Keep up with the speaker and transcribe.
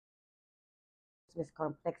Miss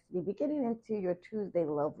Complexity. We're getting into your Tuesday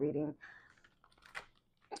love reading.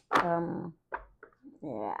 Um,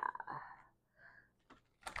 yeah,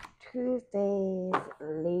 Tuesday's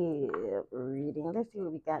love reading. Let's see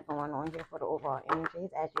what we got going on here for the overall energies.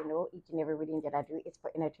 As you know, each and every reading that I do is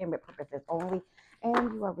for entertainment purposes only,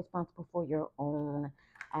 and you are responsible for your own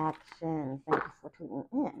actions. Thank you for tuning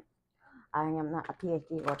in. I am not a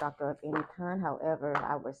PhD or doctor of any kind. However,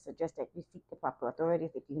 I would suggest that you seek the proper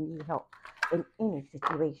authorities if you need help in any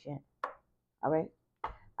situation. All right.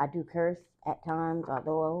 I do curse at times,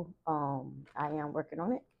 although I am working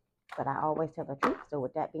on it, but I always tell the truth. So,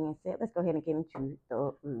 with that being said, let's go ahead and get into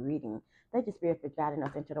the reading. Thank you, Spirit, for guiding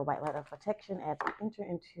us into the white light of protection as we enter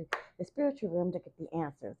into the spiritual realm to get the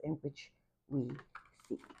answers in which we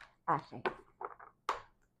seek. Ashe.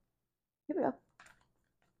 Here we go.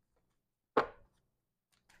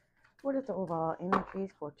 What is the overall energies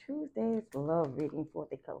for Tuesday's love reading for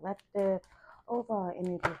the collective? Overall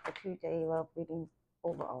energies for Tuesday love reading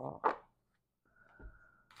overall.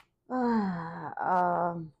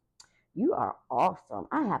 You are awesome.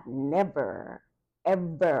 I have never,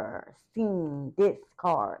 ever seen this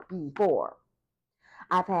card before.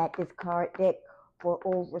 I've had this card deck for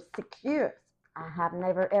over 6 years. I have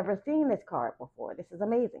never, ever seen this card before. This is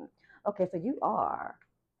amazing. Okay, so you are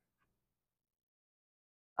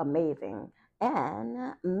amazing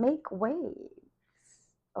and make waves.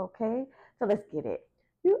 Okay, so let's get it.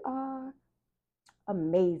 You are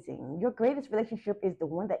amazing. Your greatest relationship is the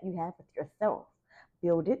one that you have with yourself.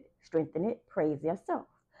 Build it, strengthen it, praise yourself.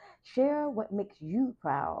 Share what makes you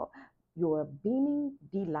proud. Your beaming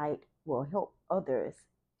delight will help others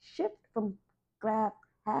shift from glass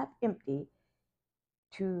half empty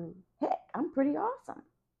to heck, I'm pretty awesome.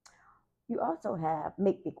 You also have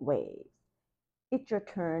make big waves. It's your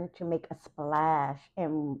turn to make a splash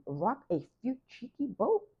and rock a few cheeky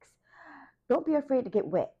boats. Don't be afraid to get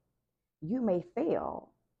wet. You may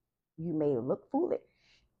fail, you may look foolish,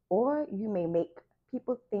 or you may make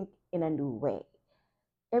people think in a new way.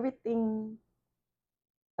 Everything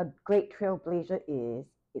a great trailblazer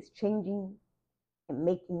is changing and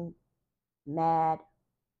making mad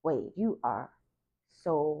waves. You are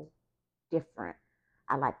so different.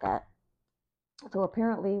 I like that. So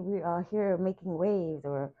apparently we are here making waves,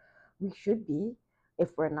 or we should be if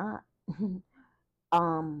we're not.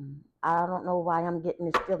 I don't know why I'm getting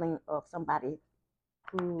this feeling of somebody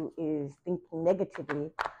who is thinking negatively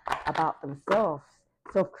about themselves,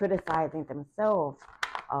 self-criticizing themselves,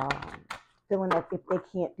 um, feeling that if they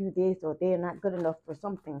can't do this or they're not good enough for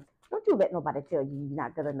something. Don't you let nobody tell you you're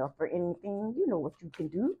not good enough for anything. You know what you can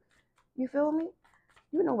do. You feel me?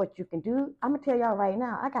 You know what you can do. I'm gonna tell y'all right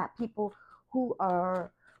now. I got people who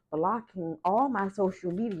are blocking all my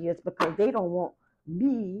social medias because they don't want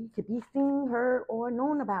me to be seen, heard, or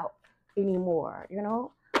known about anymore. You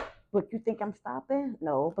know. But you think I'm stopping?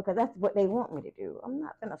 No, because that's what they want me to do. I'm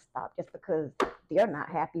not gonna stop just because they're not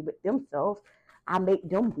happy with themselves. I make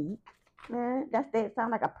them weak. Man, that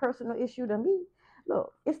sound like a personal issue to me.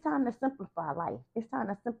 Look, it's time to simplify life. It's time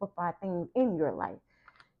to simplify things in your life.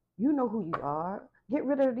 You know who you are. Get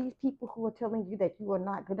rid of these people who are telling you that you are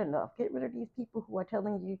not good enough. Get rid of these people who are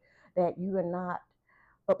telling you that you are not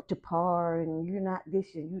up to par and you're not this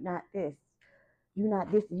and you're not this. You're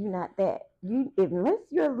not this, you're not that. You, unless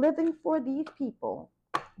you're living for these people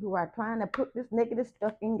who are trying to put this negative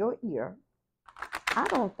stuff in your ear, I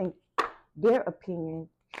don't think their opinion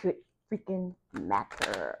should freaking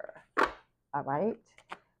matter. All right?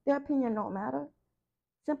 Their opinion don't matter.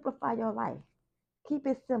 Simplify your life. Keep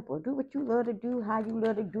it simple. Do what you love to do, how you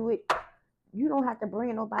love to do it. You don't have to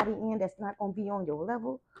bring nobody in that's not gonna be on your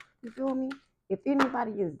level. You feel me? If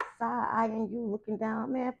anybody is side eyeing you, looking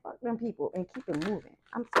down, man, fuck them people and keep it moving.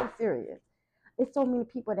 I'm so serious. There's so many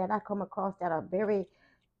people that I come across that are very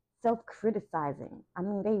self-criticizing. I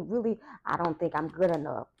mean, they really, I don't think I'm good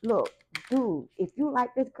enough. Look, dude, if you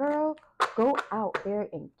like this girl, go out there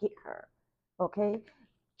and get her. Okay?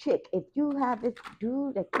 Chick, if you have this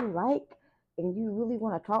dude that you like and you really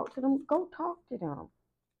want to talk to them, go talk to them.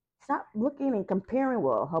 Stop looking and comparing.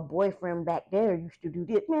 Well, her boyfriend back there used to do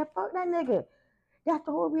this. Man, fuck that nigga. That's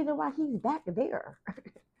the whole reason why he's back there.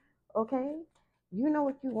 Okay? You know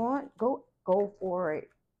what you want? Go for it.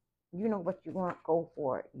 You know what you want? Go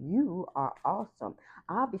for it. You are awesome.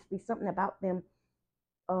 Obviously, something about them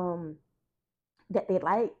um that they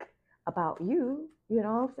like about you, you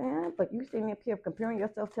know what I'm saying? But you sitting up here comparing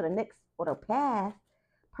yourself to the next or the past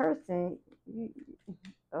person, you,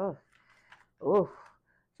 oh, oh.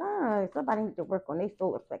 Somebody needs to work on their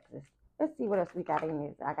solar plexus. Let's see what else we got in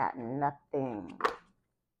this. I got nothing.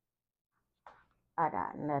 I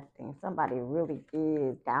got nothing. Somebody really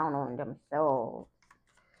is down on themselves.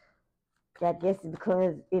 I guess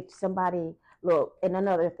because if somebody look, and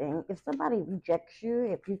another thing, if somebody rejects you,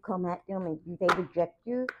 if you come at them and they reject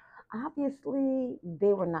you, obviously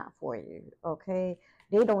they were not for you. Okay,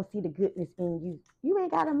 they don't see the goodness in you. You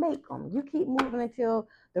ain't gotta make them. You keep moving until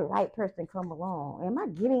the right person come along. Am I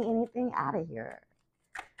getting anything out of here?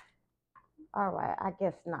 All right, I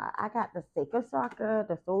guess not. I got the sacral chakra,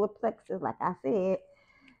 the solar plexus, like I said.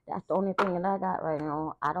 That's the only thing that I got right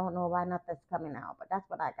now. I don't know why nothing's coming out, but that's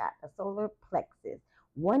what I got. The solar plexus.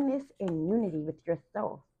 Oneness and unity with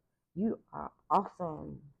yourself. You are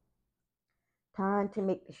awesome. Time to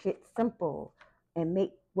make the shit simple and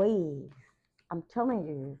make waves. I'm telling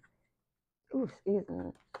you. Ooh, excuse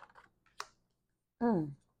me. Mm.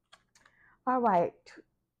 All right.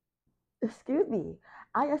 Excuse me.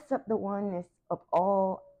 I accept the oneness of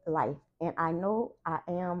all life, and I know I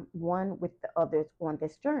am one with the others on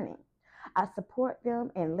this journey. I support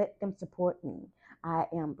them and let them support me. I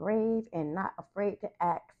am brave and not afraid to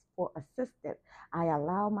ask for assistance. I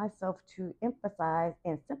allow myself to emphasize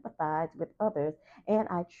and sympathize with others, and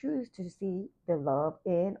I choose to see the love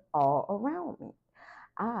in all around me.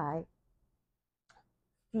 I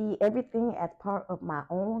see everything as part of my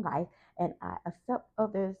own life, and I accept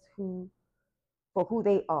others who for who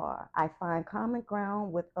they are. I find common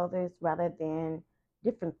ground with others rather than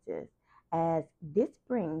differences, as this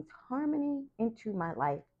brings harmony into my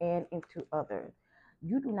life and into others.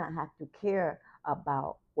 You do not have to care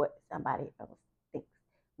about what somebody else thinks.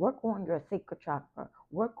 Work on your sacred chakra.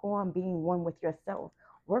 Work on being one with yourself.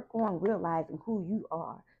 Work on realizing who you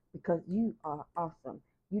are because you are awesome.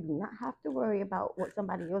 You do not have to worry about what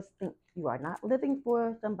somebody else thinks. You are not living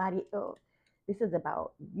for somebody else. This is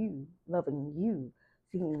about you loving you,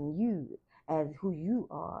 seeing you as who you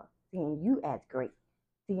are, seeing you as great,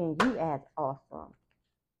 seeing you as awesome.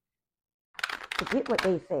 Forget what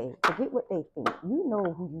they say, forget what they think. You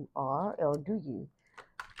know who you are, or do you?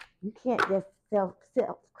 You can't just self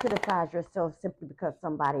criticize yourself simply because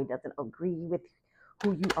somebody doesn't agree with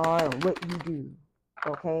who you are and what you do.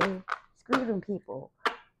 Okay? Screw them people.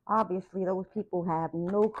 Obviously, those people have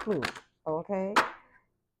no clue. Okay?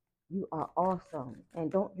 You are awesome. And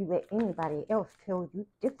don't you let anybody else tell you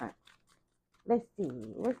different. Let's see.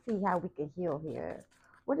 Let's see how we can heal here.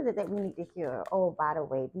 What is it that we need to heal? Oh, by the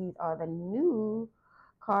way, these are the new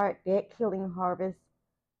card deck, Healing Harvest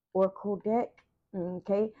Oracle deck.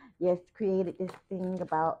 Okay. Yes, created this thing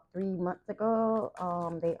about 3 months ago.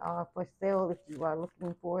 They are for sale if you are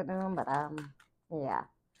looking for them. But yeah,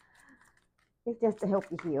 it's just to help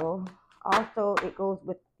you heal. Also, it goes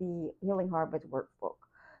with the Healing Harvest workbook.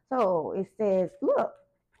 So it says, look,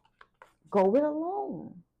 go it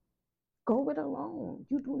alone. Go it alone.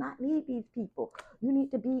 You do not need these people. You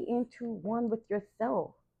need to be into one with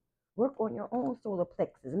yourself. Work on your own solar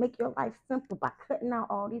plexus. Make your life simple by cutting out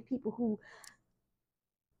all these people who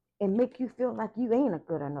and make you feel like you ain't a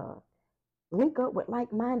good enough. Link up with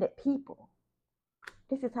like-minded people.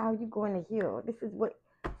 This is how you're going to heal. This is what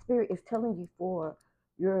Spirit is telling you for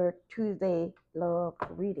your Tuesday love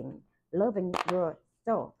reading. Loving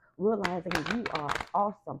yourself. Realizing you are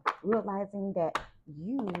awesome. Realizing that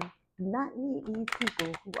you do not need these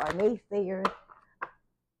people who are naysayers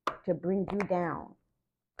to bring you down.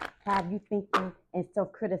 Have you thinking and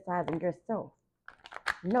self-criticizing yourself.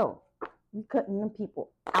 No. You cutting them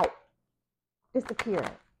people out. Disappear.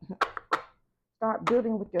 Start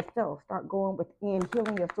building with yourself. Start going within,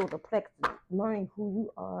 healing your solar plexus, learning who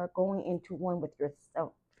you are, going into one with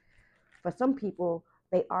yourself. For some people,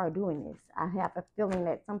 they are doing this. I have a feeling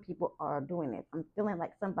that some people are doing this. I'm feeling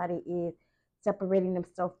like somebody is separating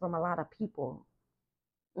themselves from a lot of people.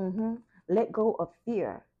 Let go of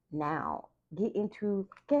fear now. Get into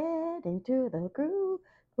the groove.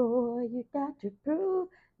 Boy, you got to prove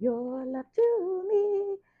your love to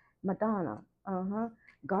me. Madonna.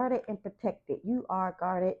 Guarded and protected. You are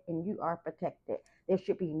guarded and you are protected. There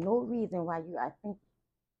should be no reason why you are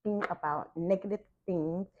thinking about negative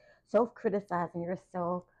things, self-criticizing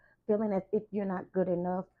yourself, feeling as if you're not good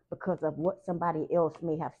enough because of what somebody else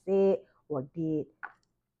may have said or did.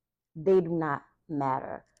 They do not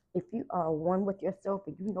matter. If you are one with yourself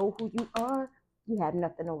and you know who you are, you have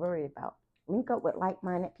nothing to worry about. Link up with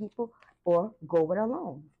like-minded people or go it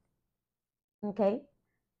alone. Okay?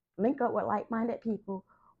 Link up with like-minded people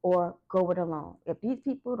or go it alone. If these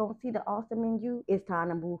people don't see the awesome in you, it's time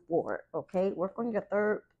to move forward. Okay? Work on your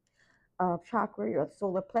third chakra, your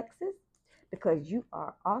solar plexus, because you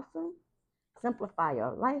are awesome. Simplify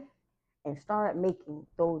your life and start making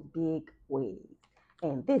those big waves.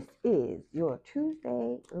 And this is your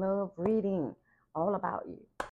Tuesday love reading, all about you.